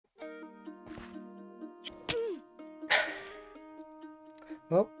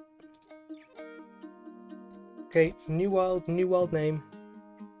Oh. Okay, new world name.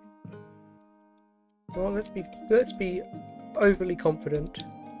 Well, let's be overly confident.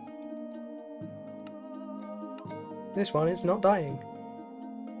 This one is not dying.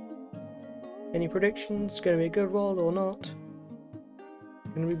 Any predictions? Gonna be a good world or not?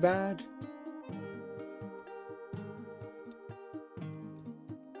 Gonna be bad?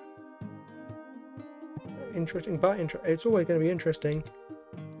 Interesting, but it's always gonna be interesting.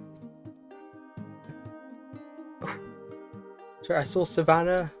 Sorry, I saw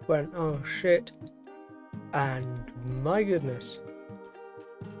Savannah, went, oh shit, and my goodness.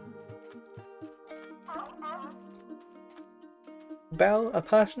 Belle, a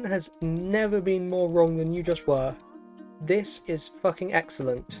person has never been more wrong than you just were. This is fucking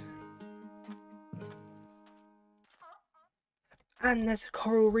excellent. And there's a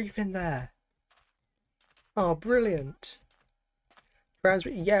coral reef in there. Oh, brilliant.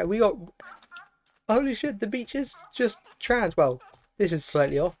 Yeah, we got... Holy shit, the beach is just trans. Well, this is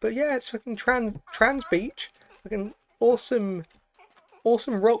slightly off, but yeah, it's fucking trans beach. Fucking awesome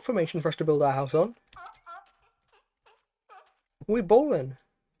rock formation for us to build our house on. We ballin'.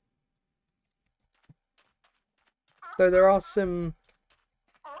 Though there are some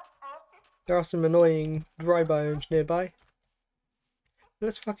annoying dry biomes nearby.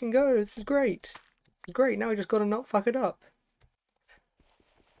 Let's fucking go. This is great. This is great. Now we just gotta not fuck it up.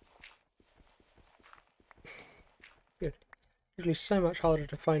 Good. Usually so much harder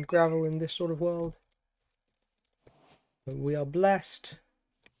to find gravel in this sort of world. But we are blessed.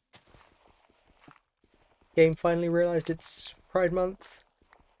 Game finally realised it's Pride Month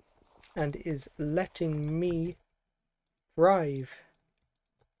and is letting me thrive.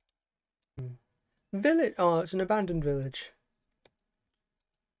 Village. Oh, it's an abandoned village.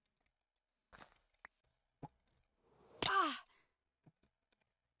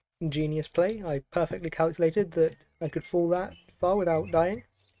 Ingenious play. I perfectly calculated that I could fall that far without dying.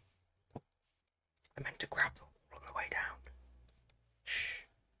 I meant to grab the wall on the way down. Shh.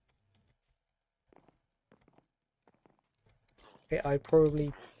 Okay, I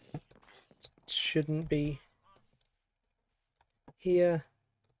probably shouldn't be here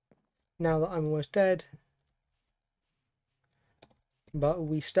now that I'm almost dead. But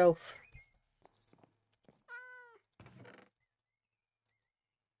we stealth.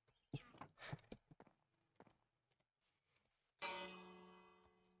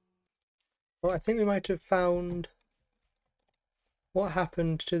 Well, I think we might have found what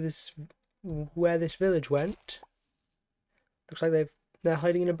happened to this, where this village went. Looks like they're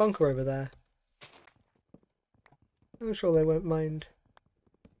hiding in a bunker over there. I'm sure they won't mind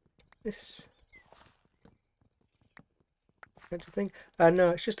this. Don't you think?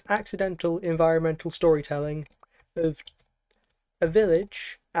 No, it's just accidental environmental storytelling of a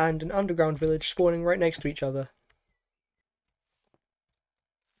village and an underground village spawning right next to each other.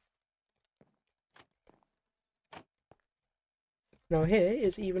 Now here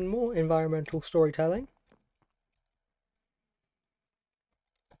is even more environmental storytelling.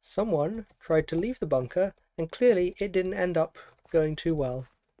 Someone tried to leave the bunker, and clearly it didn't end up going too well.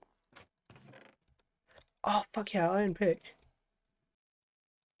 Oh, fuck yeah, iron pick.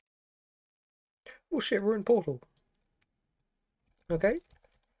 Oh shit, ruined portal. Okay.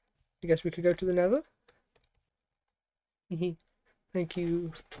 I guess we could go to the nether. Thank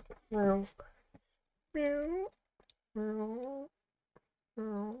you. Meow. Meow. Meow.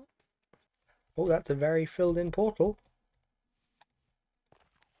 Oh, that's a very filled in portal.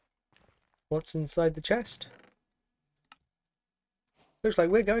 What's inside the chest? Looks like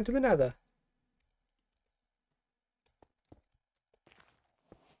we're going to the nether.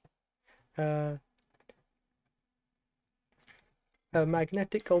 A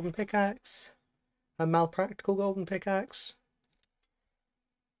magnetic golden pickaxe, a malpractical golden pickaxe,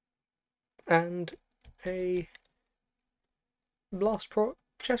 and a blast prot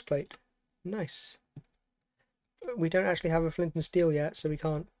chestplate. Nice. We don't actually have a flint and steel yet, so we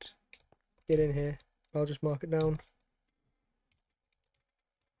can't get in here. I'll just mark it down.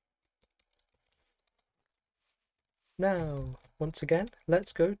 Now, once again,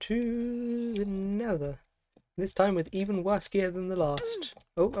 let's go to the nether. This time with even worse gear than the last.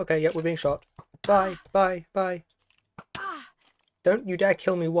 Oh, okay, yep, we're being shot. Bye, bye, bye. Don't you dare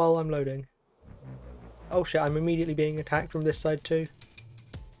kill me while I'm loading. Oh shit, I'm immediately being attacked from this side too.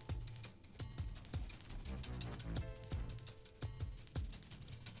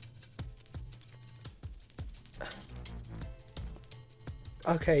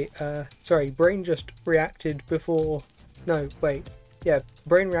 Okay, sorry, brain just reacted before... No, wait. Yeah,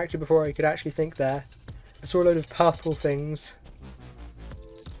 brain reacted before I could actually think there. I saw a load of purple things.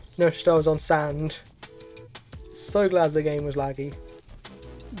 noticed I was on sand. So glad the game was laggy.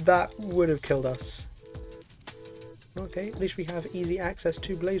 That would have killed us. Okay, at least we have easy access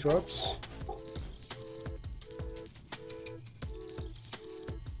to blaze rods.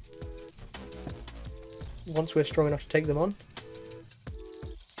 Once we're strong enough to take them on.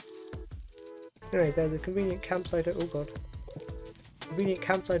 Anyway, there's a convenient campsite. Oh god. Convenient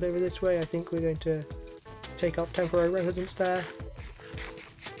campsite over this way. I think we're going to take up temporary residence there.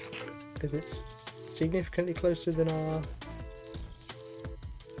 Because it's significantly closer than our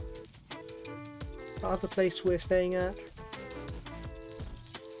other place we're staying at.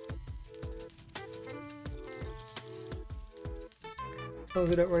 As long as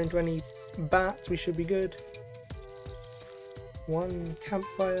we don't run into any bats, we should be good. One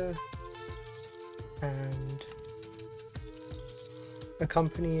campfire and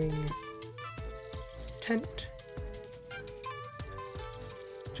accompanying tent.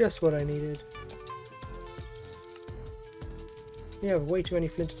 Just what I needed. We have way too many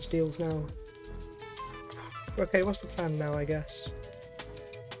flint and steels now. Okay, what's the plan now, I guess?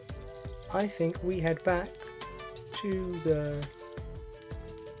 I think we head back to the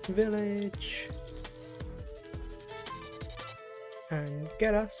village and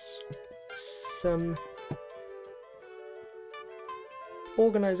get us some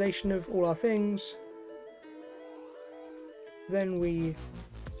organization of all our things. Then we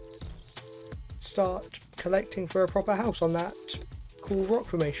start collecting for a proper house on that cool rock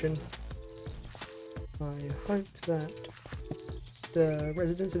formation. I hope that the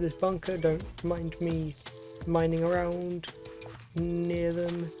residents of this bunker don't mind me mining around near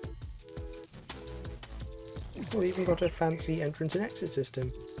them. We've even got a fancy entrance and exit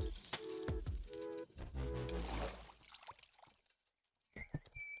system.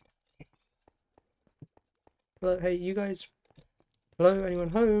 Hello, hey you guys. Hello, anyone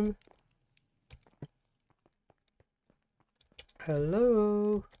home?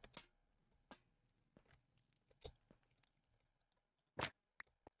 Hello?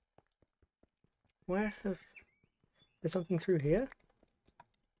 Where have... There's something through here?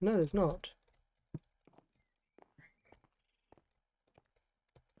 No, there's not.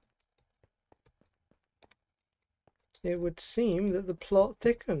 It would seem that the plot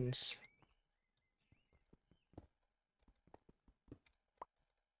thickens.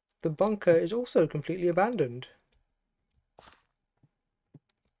 The bunker is also completely abandoned.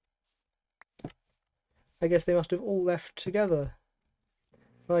 I guess they must have all left together.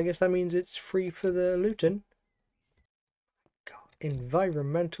 Well, I guess that means it's free for the looting. God,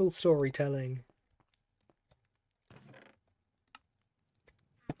 environmental storytelling.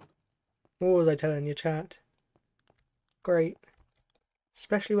 What was I telling you, chat? Great.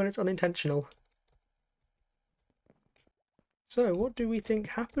 Especially when it's unintentional. So, what do we think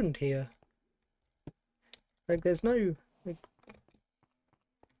happened here? Like, there's no, like,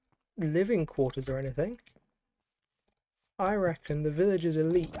 living quarters or anything. I reckon the village's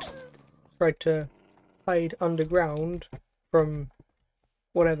elite tried to hide underground from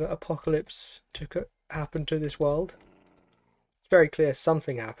whatever apocalypse happened to this world. It's very clear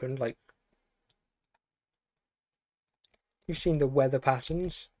something happened, like, you've seen the weather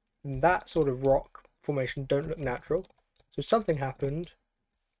patterns, and that sort of rock formation don't look natural. So something happened.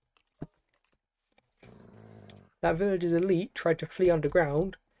 That village's elite tried to flee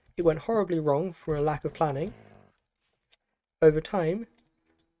underground. It went horribly wrong from a lack of planning. Over time,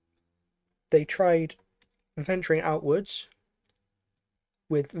 they tried venturing outwards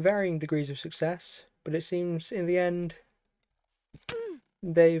with varying degrees of success, but it seems in the end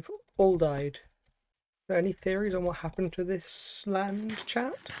they've all died. Are there any theories on what happened to this land,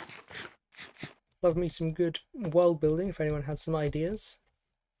 chat? Love me some good world building if anyone has some ideas.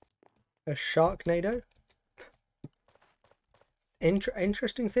 A Sharknado?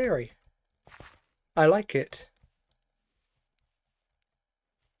 Interesting theory. I like it.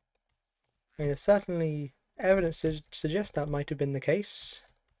 I mean, there's certainly evidence to suggest that might have been the case.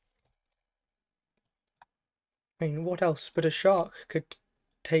 I mean, what else but a shark could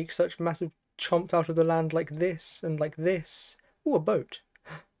take such massive chomps out of the land like this and like this? Ooh, a boat.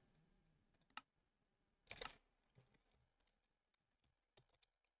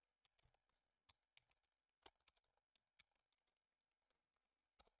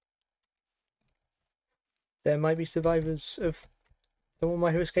 There might be survivors of... Someone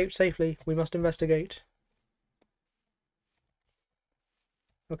might have escaped safely. We must investigate.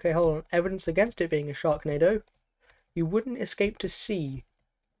 Okay, hold on. Evidence against it being a Sharknado. You wouldn't escape to sea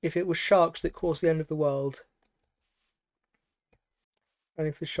if it was sharks that caused the end of the world. And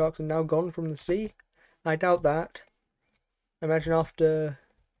if the sharks are now gone from the sea? I doubt that. Imagine after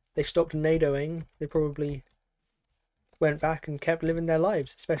they stopped NATOing, they probably went back and kept living their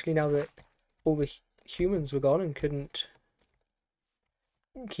lives, especially now that all the humans were gone and couldn't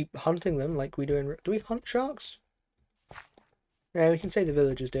keep hunting them like we do in... Do we hunt sharks? Yeah, we can say the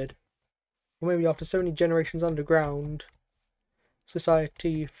villagers did. Or maybe after so many generations underground,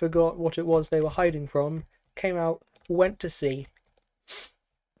 society forgot what it was they were hiding from, came out, went to sea.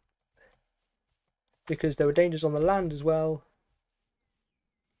 Because there were dangers on the land as well.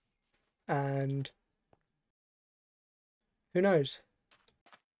 And who knows?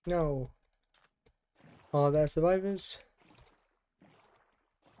 No. Are there survivors?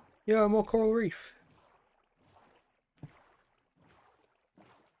 Yeah, more coral reef.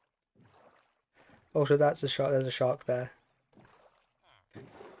 Also, that's a shark. There's a shark there.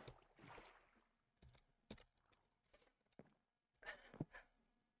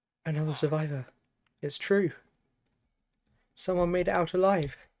 Another survivor. It's true. Someone made it out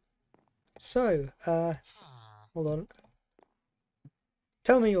alive. So, hold on.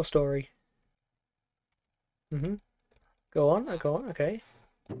 Tell me your story. Go on, okay.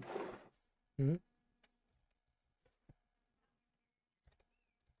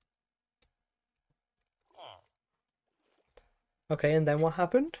 Okay, and then what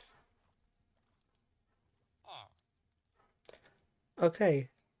happened? Okay.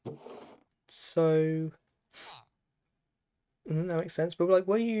 So, that makes sense. But like,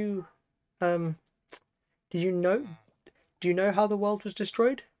 were you, did you know, do you know how the world was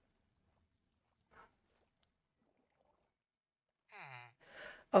destroyed?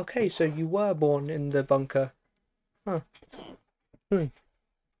 Okay, so you were born in the bunker. Huh. Do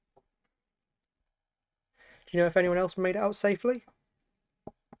you know if anyone else made it out safely?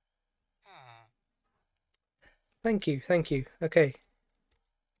 Thank you, thank you. Okay.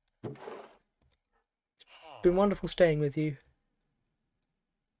 It's been wonderful staying with you.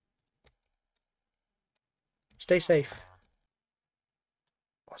 Stay safe.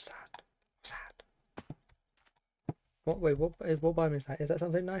 What's that? What's that? What? Wait, what biome is that? Is that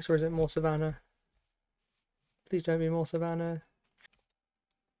something nice or is it more savannah? Please don't be more savannah.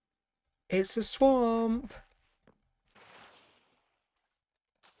 It's a swamp!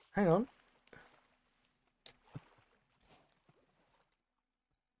 Hang on.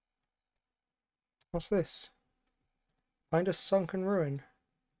 What's this? Find a sunken ruin.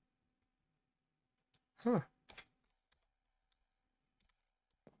 Huh.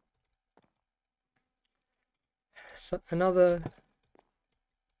 So another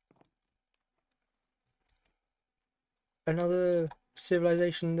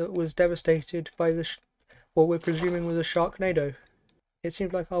civilization that was devastated by the what we're presuming was a Sharknado. It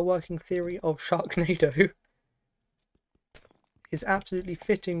seems like our working theory of Sharknado is absolutely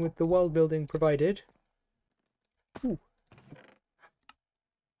fitting with the world building provided. Ooh.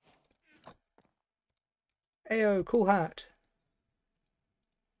 Ayo, cool hat.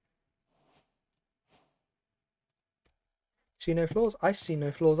 See no flaws? I see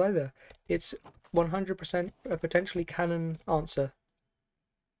no flaws either. It's 100% a potentially canon answer.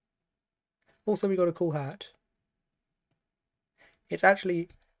 Also, we got a cool hat. It's actually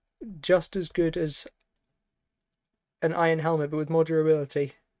just as good as an iron helmet, but with more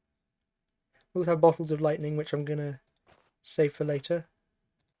durability. We also have bottles of lightning, which I'm gonna save for later.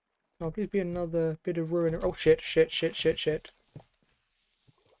 Oh, please be another bit of ruin. Oh, shit.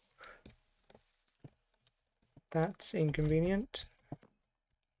 That's inconvenient.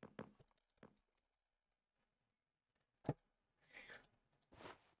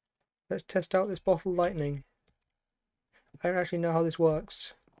 Let's test out this bottle lightning. I don't actually know how this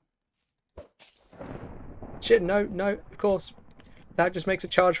works. Shit, no, of course. That just makes a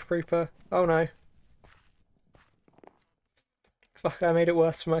charge creeper. Oh no. Fuck, I made it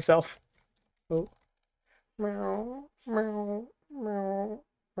worse for myself. Oh. Meow, meow, meow,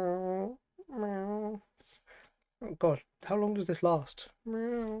 meow, meow. Oh god, how long does this last?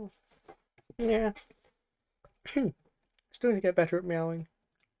 Meow. Yeah. Still need to get better at meowing.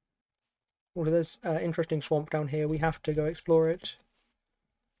 Oh, there's an interesting swamp down here. We have to go explore it.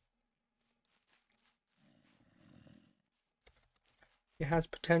 It has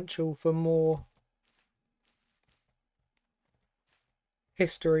potential for more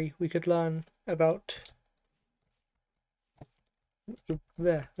history we could learn about.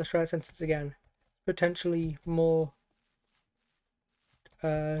 There, let's try that sentence again. Potentially more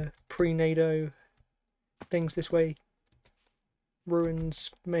pre-NATO things this way.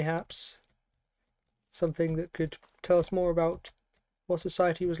 Ruins, mayhaps. Something that could tell us more about what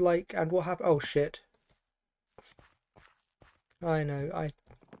society was like and what happened. Oh shit. I know,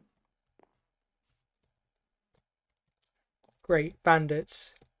 Great,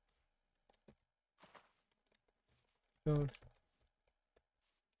 bandits. God.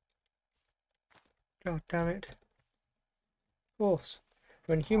 God damn it. Of course.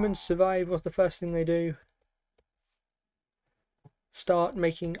 When humans survive, what's the first thing they do? Start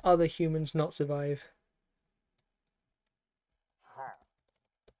making other humans not survive.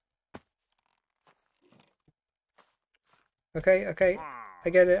 Okay, okay. I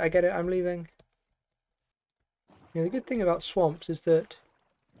get it, I'm leaving. You know, the good thing about swamps is that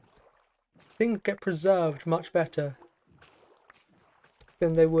things get preserved much better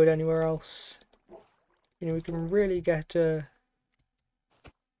than they would anywhere else. You know, we can really get a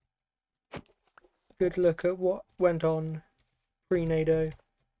good look at what went on pre-NATO.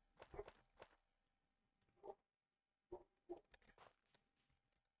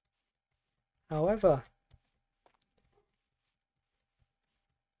 However,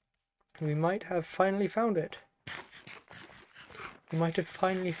 we might have finally found it. We might have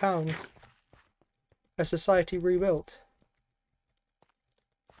finally found a society rebuilt.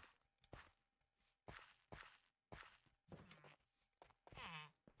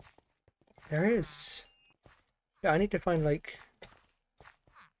 There is. Yeah, I need to find, like,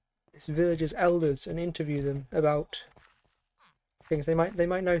 this village's elders and interview them about things. They might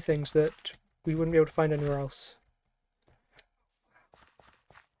know things that we wouldn't be able to find anywhere else.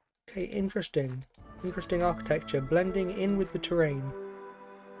 Okay, interesting. Interesting architecture, blending in with the terrain.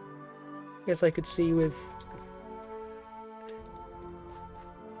 Yes, I could see with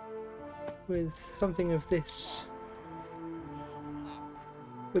something of this,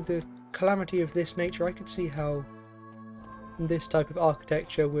 with the calamity of this nature, I could see how this type of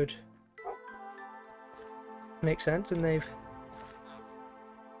architecture would make sense. And they've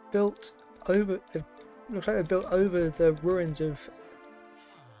built over, it looks like they've built over the ruins of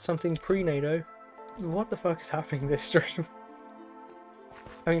something pre-NATO. What the fuck is happening in this stream?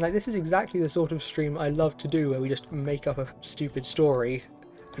 I mean, like, this is exactly the sort of stream I love to do, where we just make up a stupid story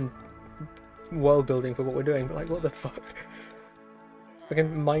and world building for what we're doing, but like, what the fuck? Fucking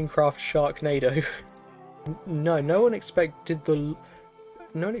Minecraft Sharknado. No one expected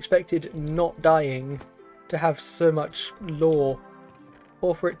not dying to have so much lore,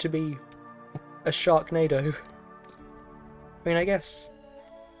 or for it to be a Sharknado. I mean, I guess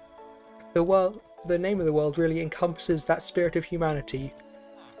the name of the world really encompasses that spirit of humanity,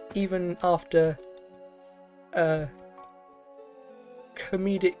 even after a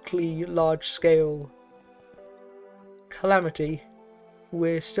comedically large-scale calamity.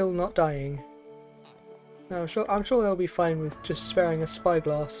 We're still not dying. Now, I'm sure they'll be fine with just sparing a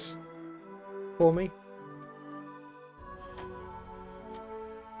spyglass for me.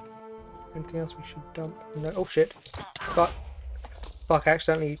 Anything else we should dump? No. Oh shit! Fuck! Fuck! I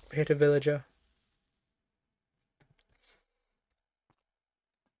accidentally hit a villager.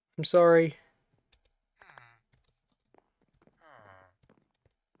 I'm sorry.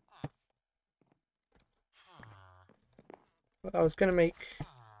 I was gonna make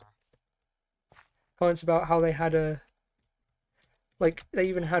comments about how they had like, they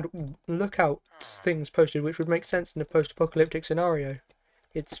even had lookout things posted, which would make sense in a post-apocalyptic scenario.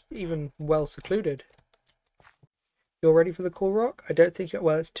 It's even well secluded. You're ready for the cool rock? I don't think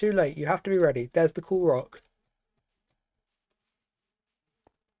well, it's too late. You have to be ready. There's the cool rock.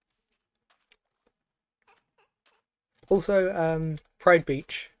 Also, Pride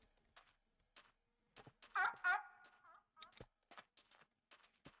Beach.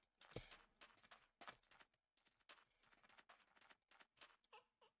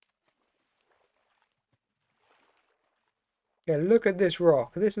 Yeah, look at this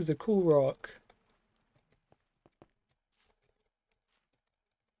rock. This is a cool rock.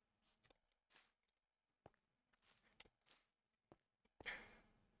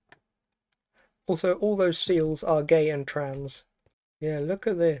 Also, all those seals are gay and trans. Yeah, look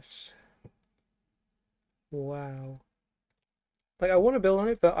at this. Wow. Like, I want to build on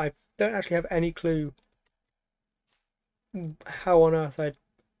it, but I don't actually have any clue how on earth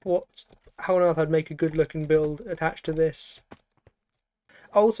I'd make a good looking build attached to this.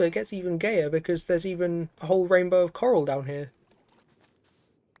 Also, it gets even gayer because there's even a whole rainbow of coral down here.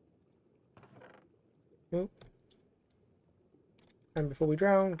 Oh. And before we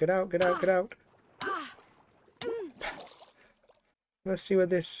drown, get out, get out, get out. Let's see where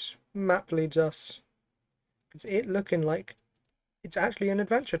this map leads us. It's it looking like it's actually an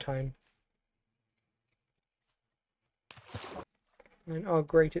adventure time. And oh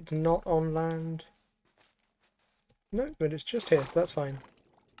great, it's not on land. No, but it's just here, so that's fine.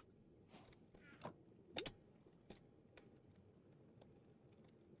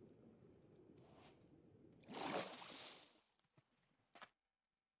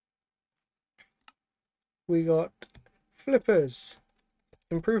 We got Flippers.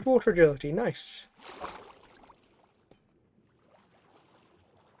 Improved water agility. Nice.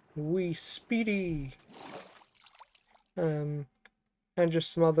 Wee speedy. And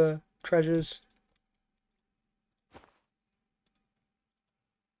just some other treasures.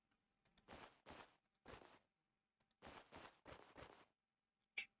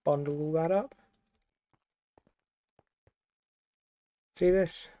 Bundle all that up. See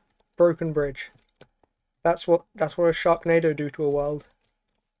this? Broken bridge. That's what a Sharknado do to a world.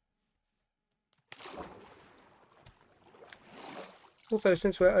 Also,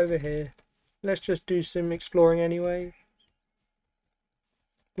 since we're over here, let's just do some exploring anyway.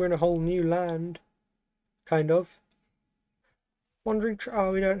 We're in a whole new land. Kind of. Wandering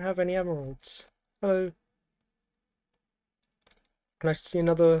oh, we don't have any emeralds. Hello. Nice to see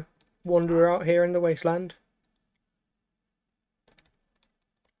another wanderer out here in the wasteland.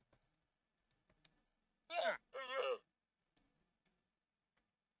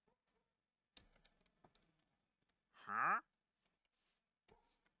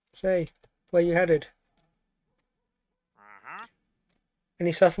 Say, where you headed?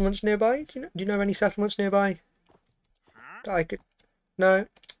 Any settlements nearby? Do you know of any settlements nearby? That I could... No?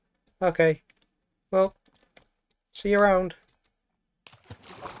 Okay. Well, see you around.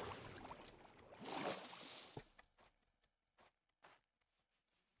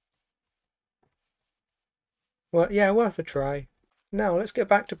 Well, yeah, worth a try. Now, let's get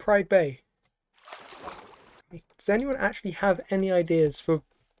back to Pride Bay. Does anyone actually have any ideas for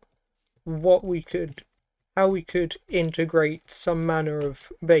what we could... how we could integrate some manner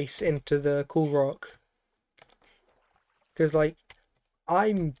of base into the Cool Rock? Because, like,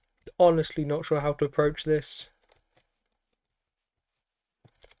 I'm honestly not sure how to approach this.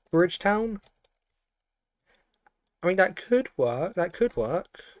 Bridgetown? I mean, that could work. That could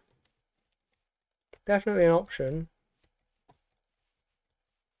work. Definitely an option.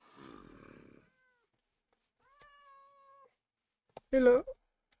 Hey, look.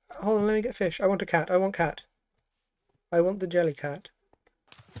 Hold on, let me get fish. I want a cat. I want cat. I want the jelly cat.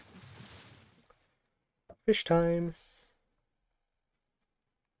 Fish time.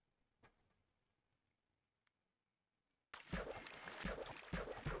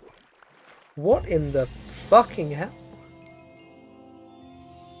 What in the fucking hell?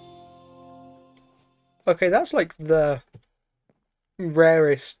 Okay, that's like the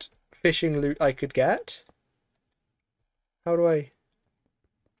rarest fishing loot I could get. How do I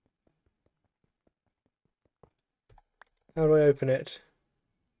open it?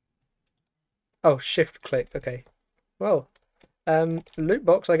 Oh, shift click. Okay. Well, loot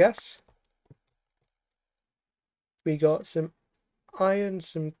box, I guess. We got some iron,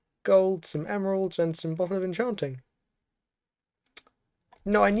 some gold, some emeralds, and some bottle of enchanting.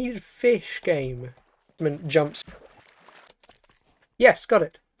 No, I needed fish game. I mean, jumps. Yes, got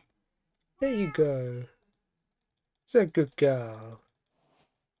it. There you go. So good girl.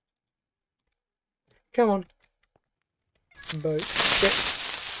 Come on. Boat. Sit.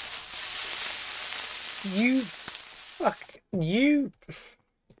 You... Fuck. You...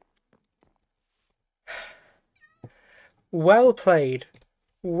 Well played.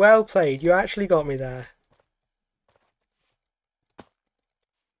 Well played. You actually got me there.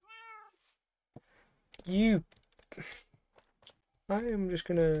 You... I am just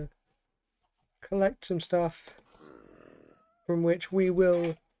gonna collect some stuff from which we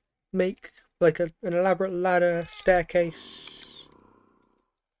will make like an elaborate ladder staircase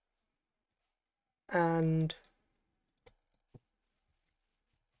and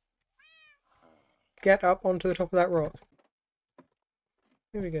get up onto the top of that rock.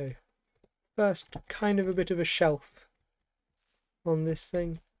 Here we go. First, kind of a bit of a shelf on this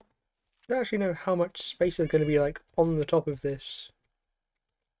thing. I don't actually know how much space there's going to be like on the top of this.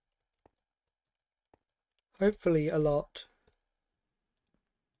 Hopefully a lot.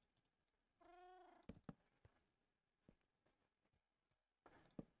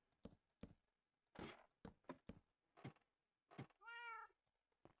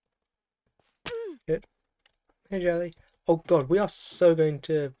 Good. Hey Jelly. Oh god, we are so going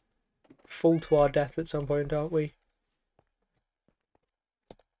to fall to our death at some point, aren't we?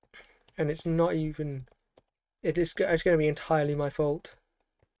 And it's not even... it's going to be entirely my fault.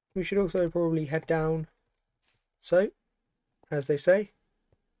 We should also probably head down. So, as they say,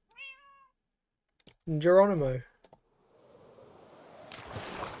 Geronimo.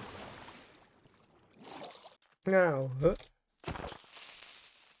 Now,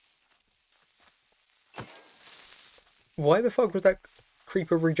 why the fuck was that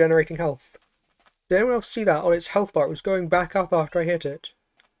creeper regenerating health? Did anyone else see that on its health bar? It was going back up after I hit it.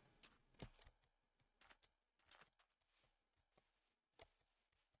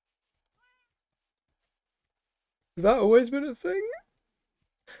 Has that always been a thing?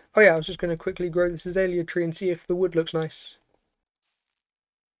 Oh yeah, I was just going to quickly grow this azalea tree and see if the wood looks nice.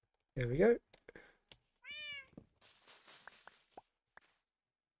 There we go.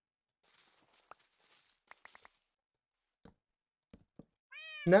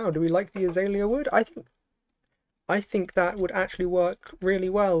 Now, do we like the azalea wood? I think that would actually work really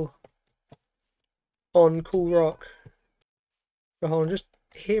well on cool rock. But hold on, just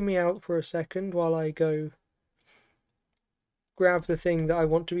hear me out for a second while I go grab the thing that I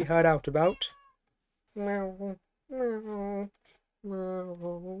want to be heard out about.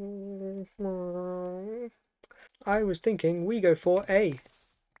 I was thinking we go for a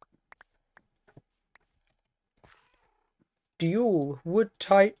dual wood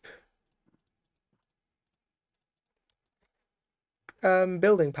type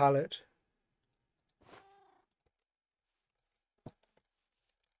building palette.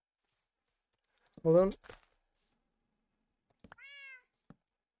 Hold on.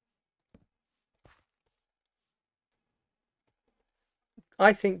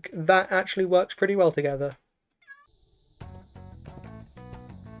 I think that actually works pretty well together.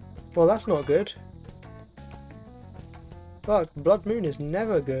 Well, that's not good. But Blood Moon is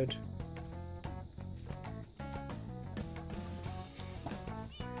never good.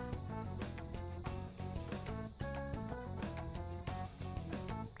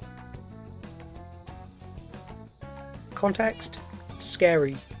 Context?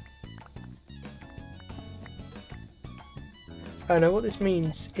 Scary. I know what this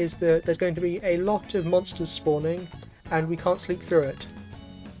means is that there's going to be a lot of monsters spawning and we can't sleep through it.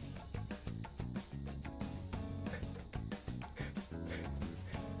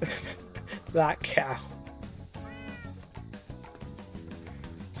 That cow.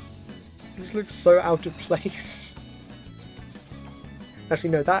 This looks so out of place. Actually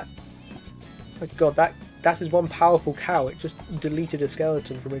no, that... Oh god, that is one powerful cow. It just deleted a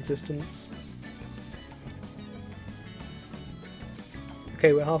skeleton from existence.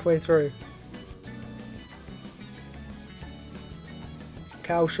 Okay, we're halfway through.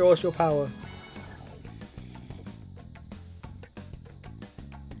 Cow, show us your power.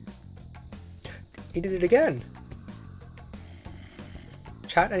 He did it again.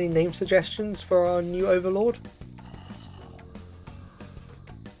 Chat, any name suggestions for our new overlord?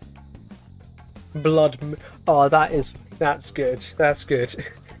 Blood Moo. Oh, that's good. That's good.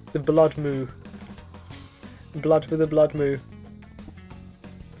 The Blood Moo. Blood for the Blood Moo.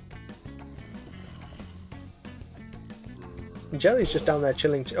 Jelly's just down there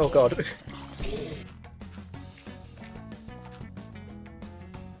chilling. Oh god.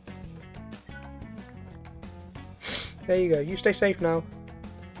 There you go. You stay safe now.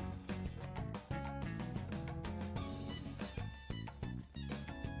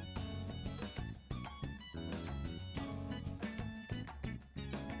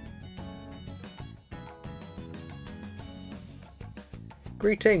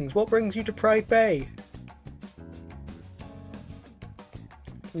 Greetings. What brings you to Pride Bay?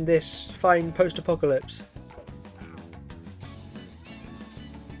 This fine post-apocalypse.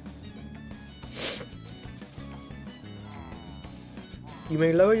 You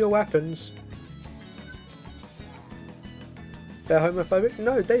may lower your weapons. They're homophobic?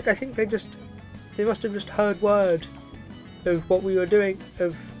 No, I think they must have just heard word of what we were doing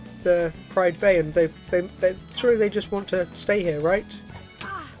of the Pride Bay, and surely they just want to stay here, right?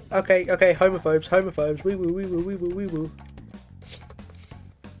 Okay, homophobes, wee woo, wee woo, wee woo, wee woo.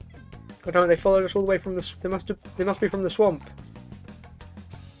 Oh no, they followed us all the way from the. They must be from the swamp.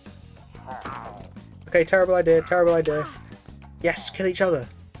 Okay, terrible idea, terrible idea. Yes, kill each other.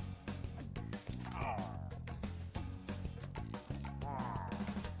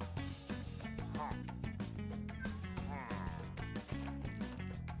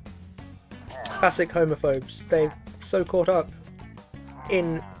 Classic homophobes. They're so caught up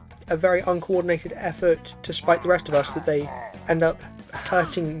in a very uncoordinated effort to spite the rest of us that they end up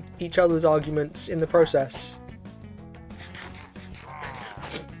hurting each other's arguments in the process.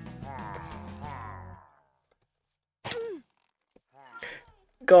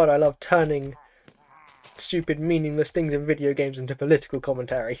 God, I love turning stupid, meaningless things in video games into political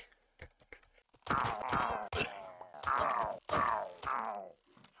commentary.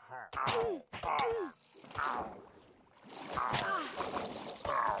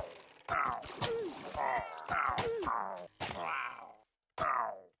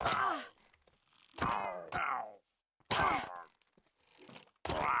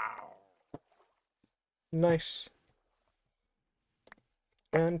 Nice.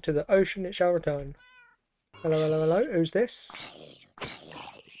 And to the ocean it shall return. Hello, hello, hello. Who's this?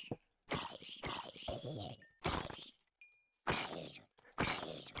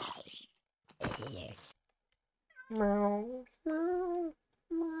 Meow, meow,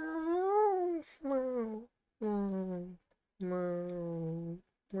 meow, meow, meow, meow,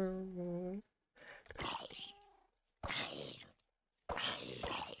 meow.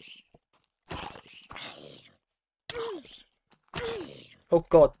 Oh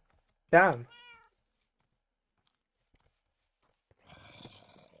god, damn.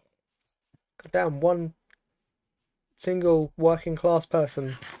 God damn, one single working class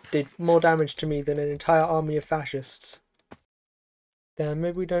person did more damage to me than an entire army of fascists. Damn,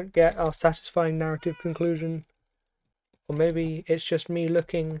 maybe we don't get our satisfying narrative conclusion. Or maybe it's just me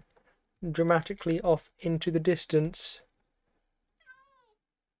looking dramatically off into the distance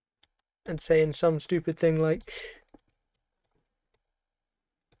and saying some stupid thing like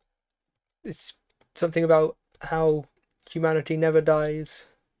it's something about how humanity never dies.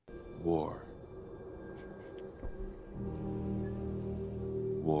 War.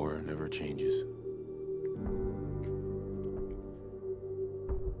 War never changes.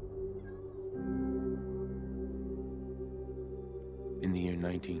 In the year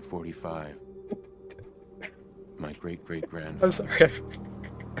 1945, my great-great-grandfather... I'm sorry.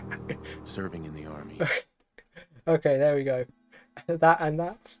 serving in the army. Okay, there we go.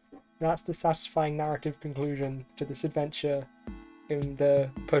 That's the satisfying narrative conclusion to this adventure in the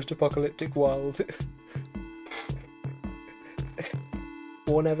post-apocalyptic world.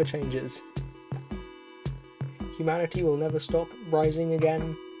 War never changes. Humanity will never stop rising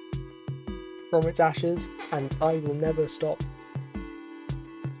again from its ashes, and I will never stop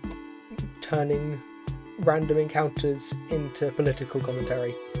turning random encounters into political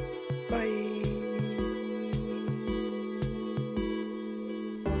commentary. Bye!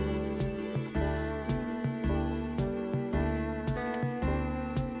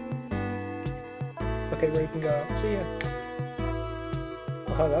 Okay, Ray can go out. See ya.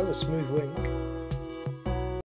 Oh, that was a smooth wink.